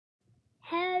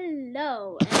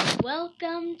Hello, and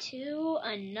welcome to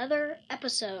another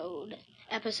episode.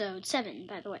 Episode 7,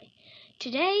 by the way.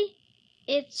 Today,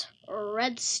 it's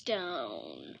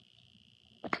Redstone.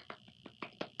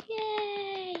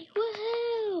 Yay!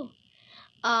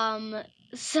 Woohoo!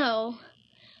 So,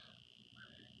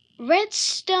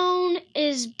 Redstone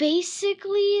is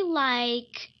basically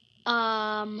like,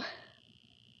 kind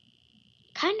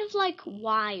of like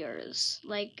wires,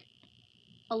 like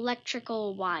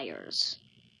electrical wires.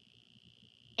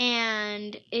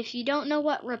 And if you don't know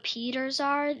what repeaters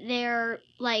are, they're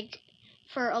like,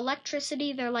 for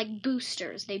electricity, they're like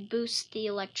boosters. They boost the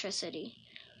electricity.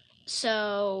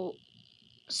 So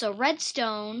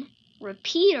redstone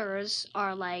repeaters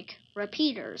are like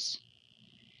repeaters.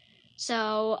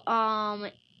 So,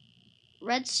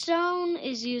 redstone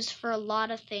is used for a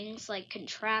lot of things like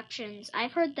contraptions.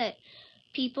 I've heard that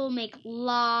people make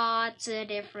lots of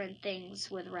different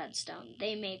things with redstone.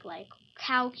 They make like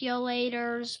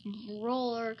calculators,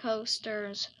 roller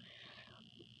coasters,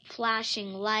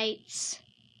 flashing lights,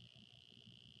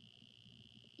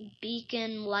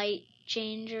 beacon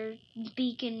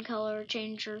color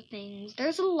changer things.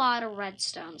 There's a lot of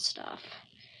redstone stuff.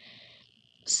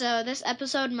 So this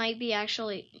episode might be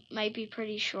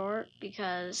pretty short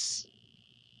because,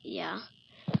 yeah.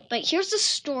 But here's the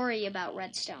story about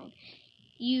redstone.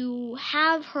 You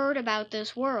have heard about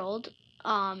this world.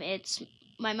 It's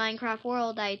my Minecraft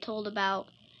world I told about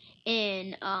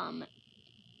in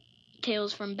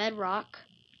Stories from Bedrock,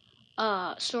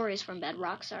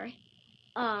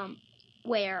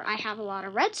 where I have a lot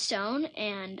of redstone,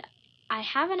 and I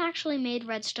haven't actually made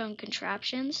redstone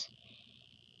contraptions.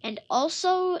 And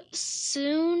also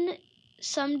soon,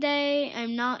 someday,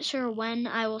 I'm not sure when,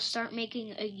 I will start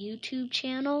making a YouTube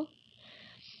channel.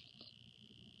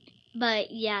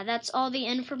 But yeah, that's all the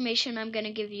information I'm going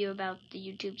to give you about the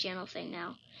YouTube channel thing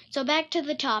now. So back to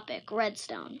the topic,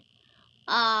 redstone.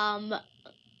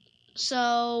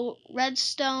 So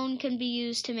redstone can be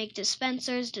used to make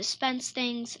dispensers, dispense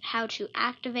things, how to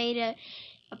activate it,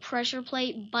 a pressure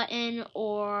plate, button,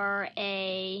 or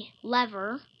a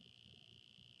lever,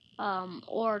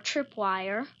 or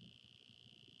tripwire,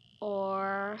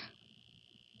 or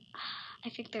I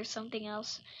think there's something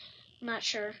else. I'm not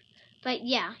sure. But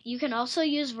yeah, you can also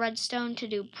use redstone to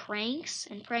do pranks,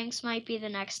 and pranks might be the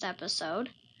next episode.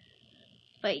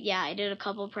 But yeah, I did a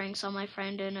couple pranks on my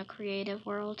friend in a creative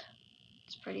world.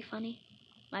 It's pretty funny.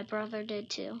 My brother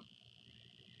did too.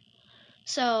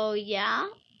 So yeah.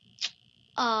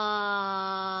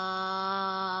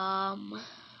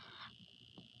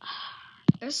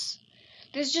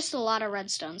 There's just a lot of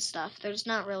redstone stuff. There's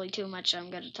not really too much I'm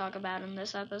going to talk about in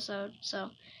this episode. So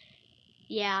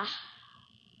yeah.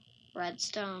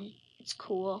 Redstone. It's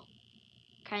cool.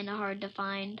 Kind of hard to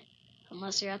find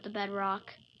unless you're at the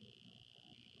bedrock.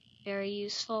 Very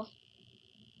useful.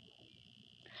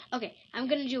 Okay, I'm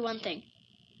going to do one thing.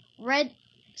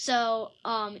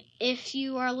 If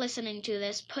you are listening to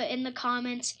this, put in the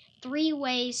comments 3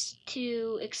 ways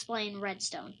to explain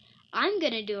redstone. I'm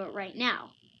going to do it right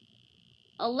now.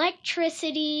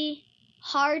 Electricity,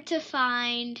 hard to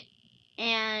find,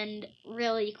 and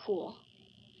really cool.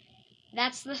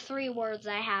 That's the 3 words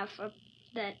I have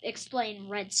that explain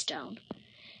redstone.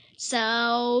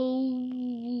 So,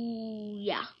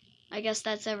 yeah. I guess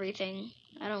that's everything.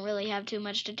 I don't really have too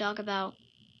much to talk about.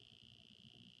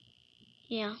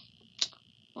 Yeah.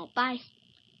 Well, bye.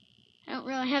 I don't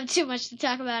really have too much to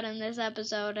talk about in this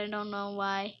episode. I don't know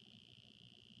why.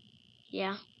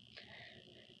 Yeah.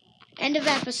 End of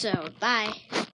episode. Bye.